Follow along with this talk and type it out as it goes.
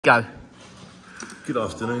Go. Good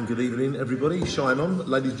afternoon, good evening, everybody. Shine on.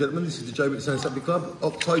 Ladies and gentlemen, this is the Jaywick Happy Club,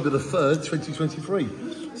 October the 3rd,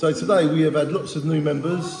 2023. So today we have had lots of new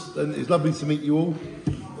members, and it's lovely to meet you all.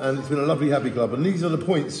 And it's been a lovely Happy Club. And these are the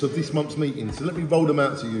points of this month's meeting. So let me roll them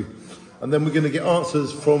out to you. And then we're going to get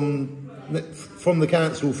answers from the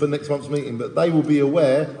council for next month's meeting. But they will be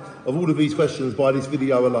aware of all of these questions by this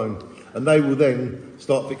video alone. And they will then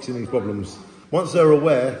start fixing these problems. Once they're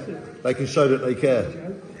aware, they can show that they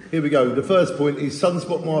care. Here we go. The first point is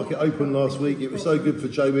Sunspot Market opened last week. It was so good for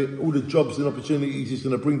Jaywick. All the jobs and opportunities it's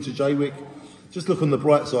going to bring to Jaywick. Just look on the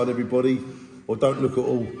bright side, everybody, or don't look at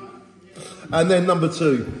all. And then number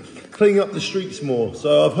 2, cleaning up the streets more.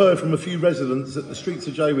 So I've heard from a few residents that the streets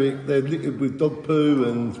of Jaywick, they're littered with dog poo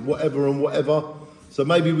and whatever. So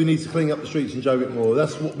maybe we need to clean up the streets in Jaywick more.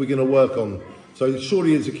 That's what we're going to work on. So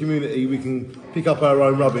surely as a community, we can pick up our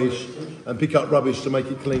own rubbish and pick up rubbish to make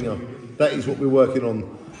it cleaner. That is what we're working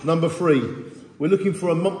on. Number 3, we're looking for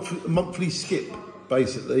a monthly skip,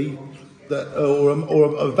 basically, or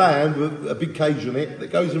a van with a big cage on it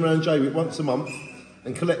that goes around Jaywick once a month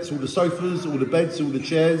and collects all the sofas, all the beds, all the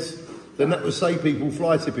chairs. Then that will save people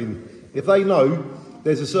fly tipping. If they know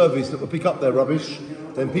there's a service that will pick up their rubbish,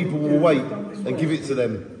 then people will wait and give it to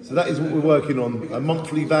them. So that is what we're working on, a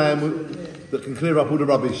monthly van that can clear up all the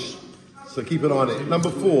rubbish. So keep an eye on it. Number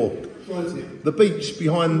 4. The beach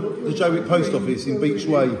behind the Jaywick Post Office in Beach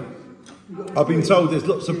Way. I've been told there's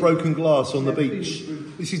lots of broken glass on the beach.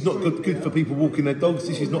 This is not good for people walking their dogs.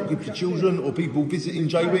 This is not good for children or people visiting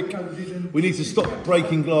Jaywick. We need to stop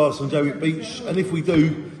breaking glass on Jaywick Beach. And if we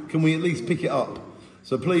do, can we at least pick it up?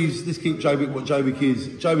 So please, let's keep Jaywick what Jaywick is.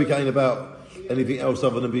 Jaywick ain't about anything else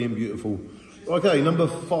other than being beautiful. Okay, number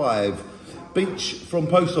 5. Beach from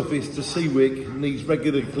Post Office to Seawick needs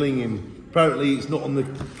regular cleaning. Apparently it's not on the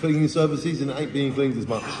cleaning services and it ain't being cleaned as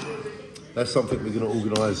much. That's something we're going to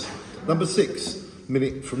organise. Number 6,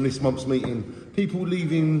 minute from this month's meeting. People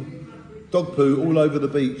leaving dog poo all over the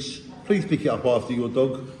beach. Please pick it up after your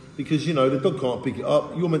dog, because you know the dog can't pick it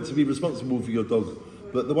up. You're meant to be responsible for your dog.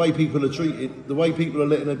 But the way people are treated, the way people are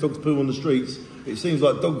letting their dogs poo on the streets, it seems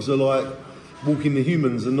like dogs are like walking the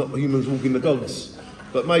humans and not humans walking the dogs.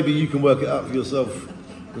 But maybe you can work it out for yourself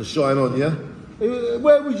and shine on, yeah?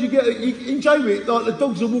 Where would you get it? In Jaywick, like the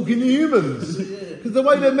dogs are walking the humans. Because the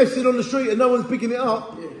way they're messing on the street and no one's picking it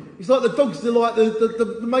up, it's like the dogs are like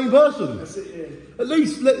the main person. That's it, yeah. At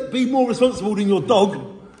least be more responsible than your dog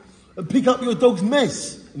and pick up your dog's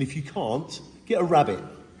mess. And if you can't, get a rabbit.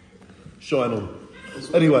 Shine on.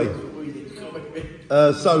 Anyway,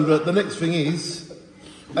 so the next thing is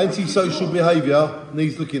antisocial behaviour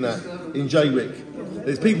needs looking at in Jaywick.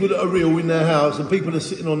 There's people that are ill in their house and people are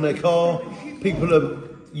sitting on their car. People are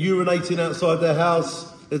urinating outside their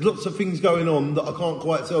house. There's lots of things going on that I can't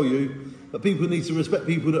quite tell you. But people need to respect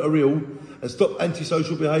people that are ill and stop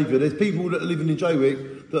antisocial behaviour. There's people that are living in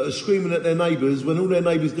Jaywick that are screaming at their neighbours when all their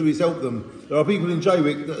neighbours do is help them. There are people in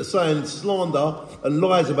Jaywick that are saying slander and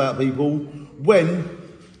lies about people when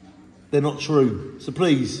they're not true. So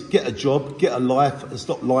please, get a job, get a life and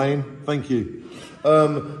stop lying. Thank you.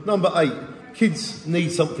 Number 8. Kids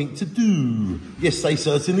need something to do. Yes, they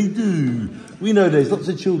certainly do. We know there's lots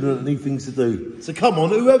of children that need things to do. So come on,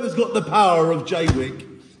 whoever's got the power of Jaywick,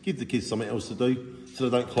 give the kids something else to do so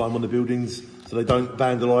they don't climb on the buildings, so they don't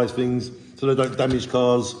vandalise things, so they don't damage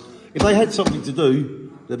cars. If they had something to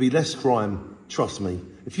do, there'd be less crime. Trust me.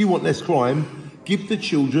 If you want less crime, give the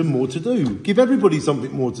children more to do. Give everybody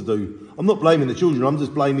something more to do. I'm not blaming the children, I'm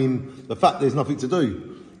just blaming the fact there's nothing to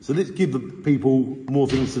do. So let's give the people more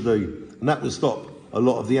things to do. And that will stop a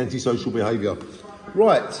lot of the antisocial behaviour.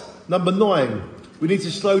 Right, number 9. We need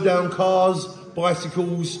to slow down cars,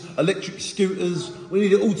 bicycles, electric scooters. We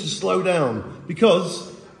need it all to slow down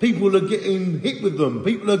because people are getting hit with them.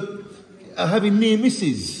 People are having near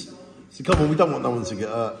misses. So come on, we don't want no one to get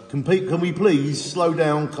hurt. Can we please slow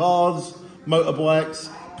down cars,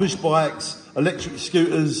 motorbikes, push bikes, electric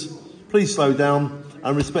scooters? Please slow down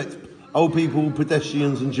and respect old people,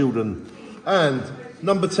 pedestrians and children. And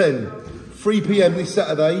number 10, 3 PM this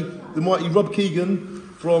Saturday, the mighty Rob Keegan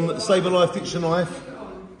from Save a Life, Ditch a Knife.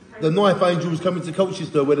 The Knife Angels coming to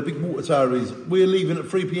Colchester where the big water tower is. We're leaving at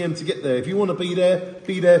 3 PM to get there. If you want to be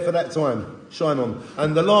there for that time. Shine on.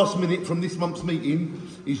 And the last minute from this month's meeting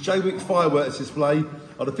is Jaywick's fireworks display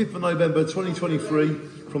on the 5th of November 2023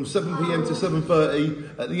 from 7 PM to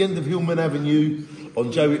 7:30 at the end of Hillman Avenue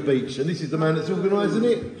on Jaywick Beach. And this is the man that's organising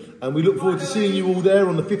it. And we look forward to seeing you all there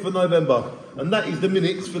on the 5th of November. And that is the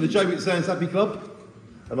minutes for the Jaywick Happy Club.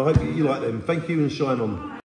 And I hope you like them. Thank you and shine on.